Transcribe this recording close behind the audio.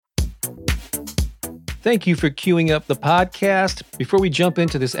Thank you for queuing up the podcast. Before we jump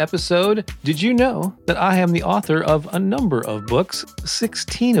into this episode, did you know that I am the author of a number of books,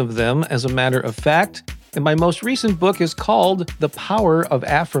 16 of them as a matter of fact, and my most recent book is called The Power of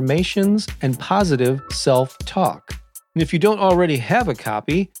Affirmations and Positive Self-Talk. And if you don't already have a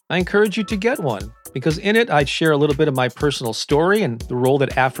copy, I encourage you to get one, because in it I share a little bit of my personal story and the role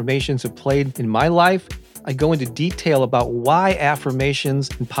that affirmations have played in my life. I go into detail about why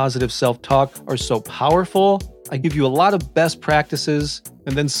affirmations and positive self-talk are so powerful. I give you a lot of best practices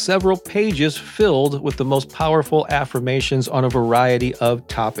and then several pages filled with the most powerful affirmations on a variety of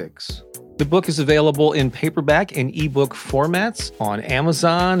topics. The book is available in paperback and ebook formats on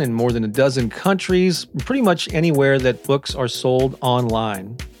Amazon in more than a dozen countries, pretty much anywhere that books are sold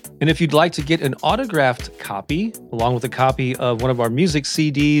online. And if you'd like to get an autographed copy, along with a copy of one of our music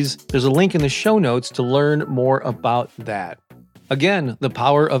CDs, there's a link in the show notes to learn more about that. Again, The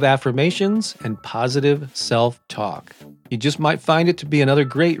Power of Affirmations and Positive Self-Talk. You just might find it to be another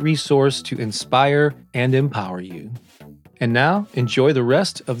great resource to inspire and empower you. And now, enjoy the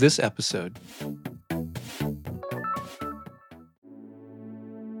rest of this episode.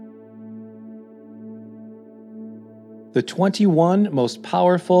 The 21 most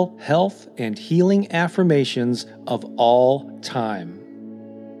powerful health and healing affirmations of all time.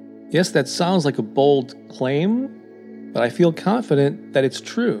 Yes, that sounds like a bold claim, but I feel confident that it's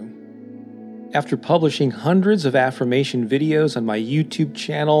true. After publishing hundreds of affirmation videos on my YouTube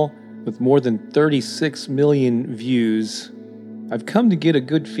channel with more than 36 million views, I've come to get a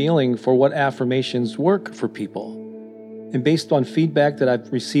good feeling for what affirmations work for people. And based on feedback that I've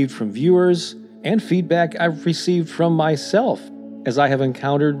received from viewers, and feedback I've received from myself as I have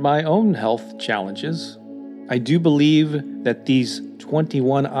encountered my own health challenges, I do believe that these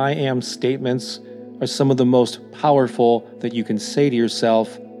 21 I am statements are some of the most powerful that you can say to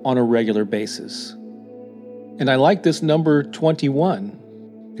yourself on a regular basis. And I like this number 21.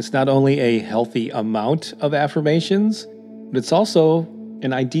 It's not only a healthy amount of affirmations, but it's also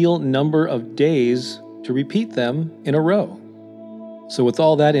an ideal number of days to repeat them in a row. So with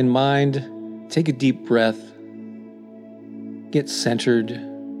all that in mind, take a deep breath, get centered.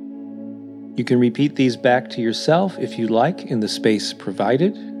 You can repeat these back to yourself if you like in the space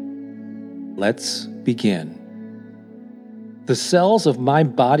provided. Let's begin. The cells of my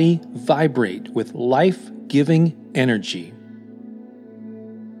body vibrate with life-giving energy.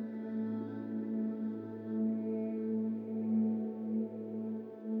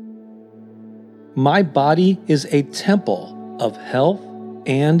 My body is a temple of health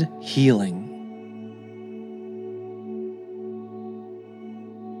and healing.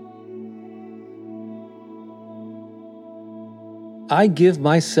 I give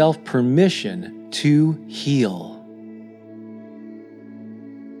myself permission to heal.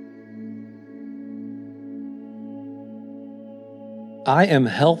 I am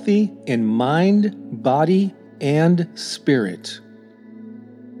healthy in mind, body, and spirit.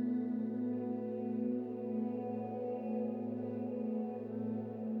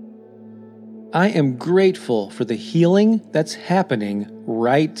 I am grateful for the healing that's happening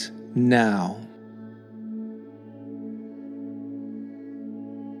right now.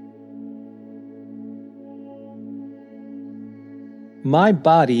 My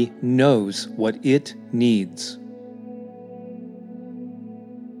body knows what it needs.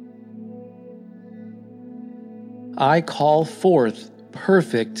 I call forth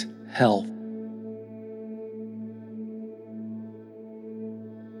perfect health.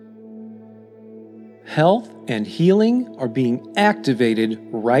 Health and healing are being activated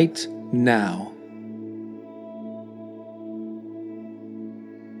right now.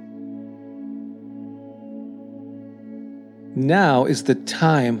 Now is the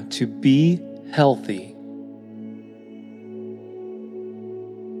time to be healthy.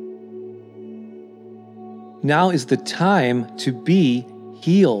 Now is the time to be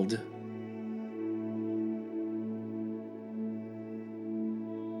healed.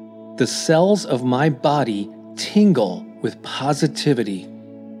 The cells of my body tingle with positivity.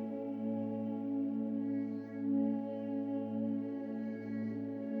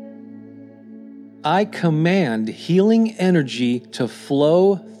 I command healing energy to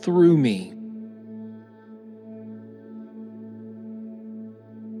flow through me.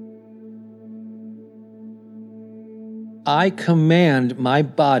 I command my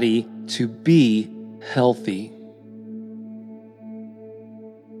body to be healthy.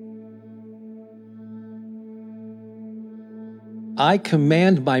 I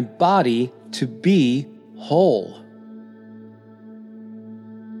command my body to be whole.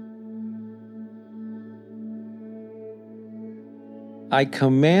 I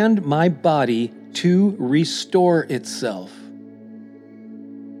command my body to restore itself.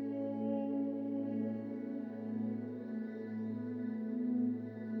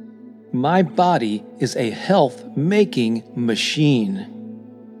 My body is a health-making machine.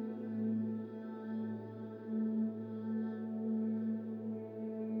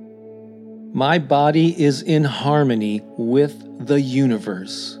 My body is in harmony with the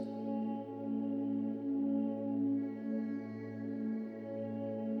universe.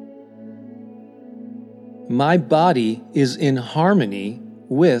 My body is in harmony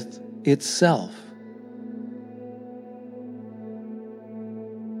with itself.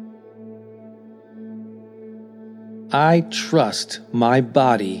 I trust my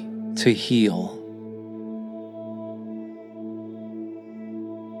body to heal.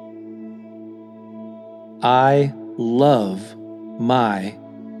 I love my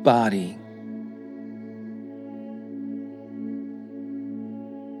body.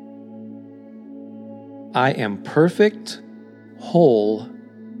 I am perfect, whole,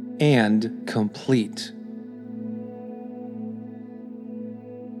 and complete.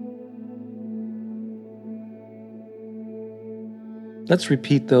 Let's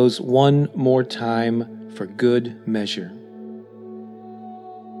repeat those one more time for good measure.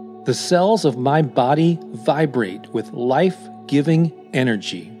 The cells of my body vibrate with life-giving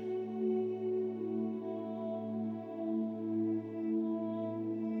energy.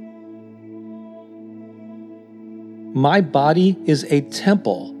 My body is a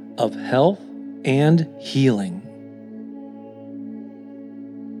temple of health and healing.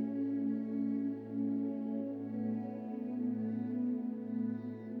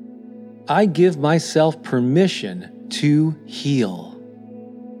 I give myself permission to heal.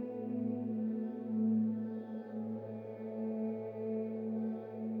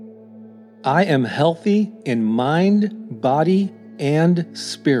 I am healthy in mind, body, and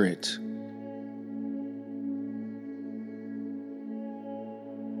spirit.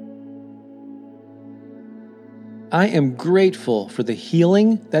 I am grateful for the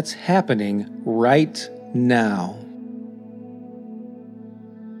healing that's happening right now.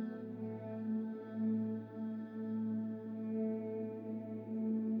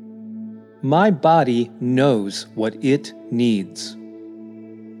 My body knows what it needs.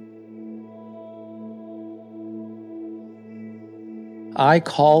 I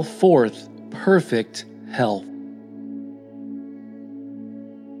call forth perfect health.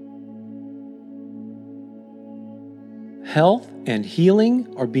 Health and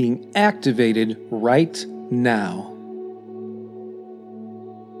healing are being activated right now.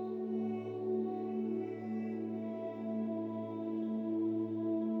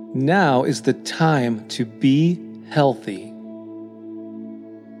 Now is the time to be healthy.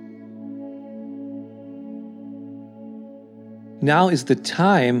 Now is the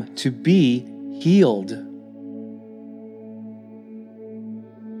time to be healed.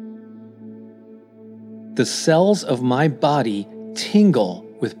 The cells of my body tingle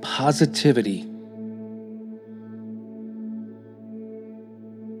with positivity.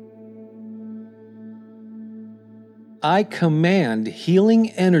 I command healing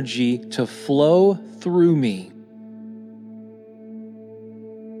energy to flow through me.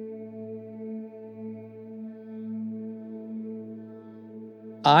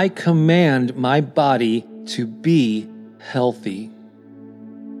 I command my body to be healthy.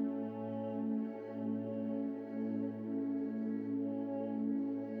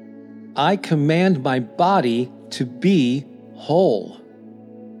 I command my body to be whole.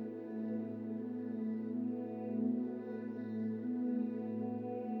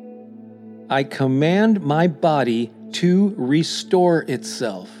 I command my body to restore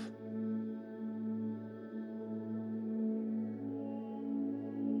itself.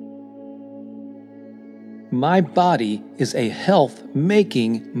 My body is a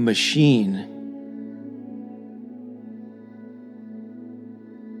health-making machine.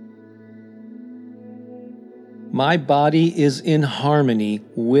 My body is in harmony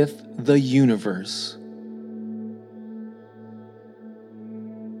with the universe.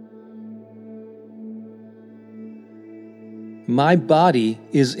 My body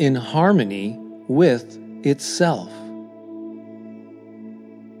is in harmony with itself.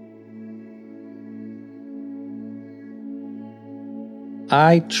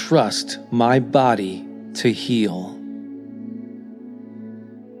 I trust my body to heal.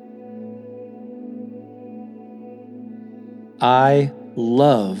 I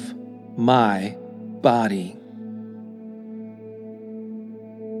love my body.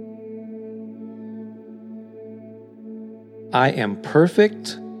 I am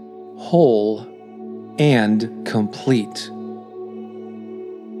perfect, whole, and complete.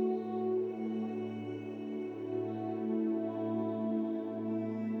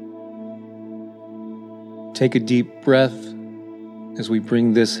 Take a deep breath as we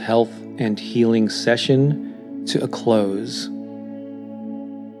bring this health and healing session to a close.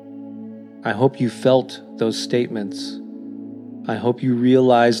 I hope you felt those statements. I hope you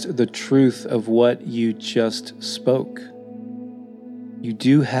realized the truth of what you just spoke. You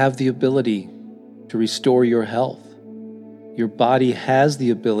do have the ability to restore your health. Your body has the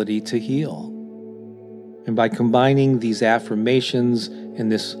ability to heal. And by combining these affirmations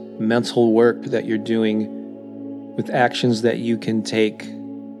and this mental work that you're doing with actions that you can take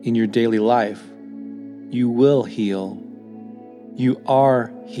in your daily life, you will heal. You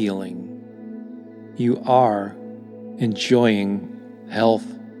are healing. You are enjoying health,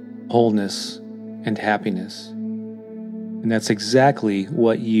 wholeness, and happiness. And that's exactly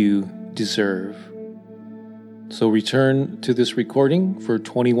what you deserve. So return to this recording for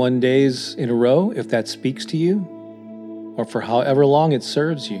 21 days in a row if that speaks to you, or for however long it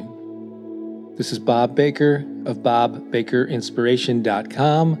serves you. This is Bob Baker of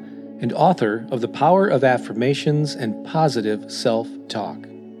BobBakerInspiration.com and author of The Power of Affirmations and Positive Self-Talk.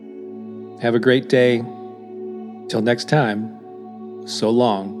 Have a great day. Till next time, so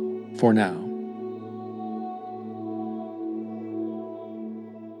long for now.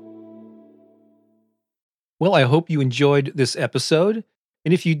 Well, I hope you enjoyed this episode.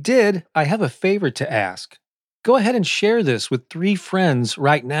 And if you did, I have a favor to ask. Go ahead and share this with 3 friends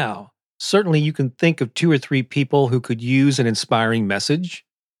right now. Certainly, you can think of 2 or 3 people who could use an inspiring message.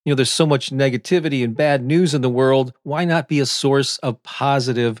 There's so much negativity and bad news in the world. Why not be a source of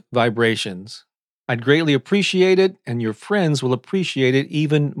positive vibrations? I'd greatly appreciate it, and your friends will appreciate it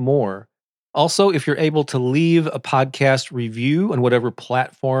even more. Also, if you're able to leave a podcast review on whatever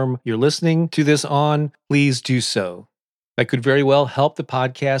platform you're listening to this on, please do so. That could very well help the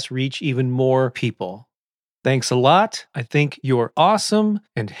podcast reach even more people. Thanks a lot. I think you're awesome,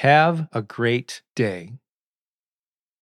 and have a great day.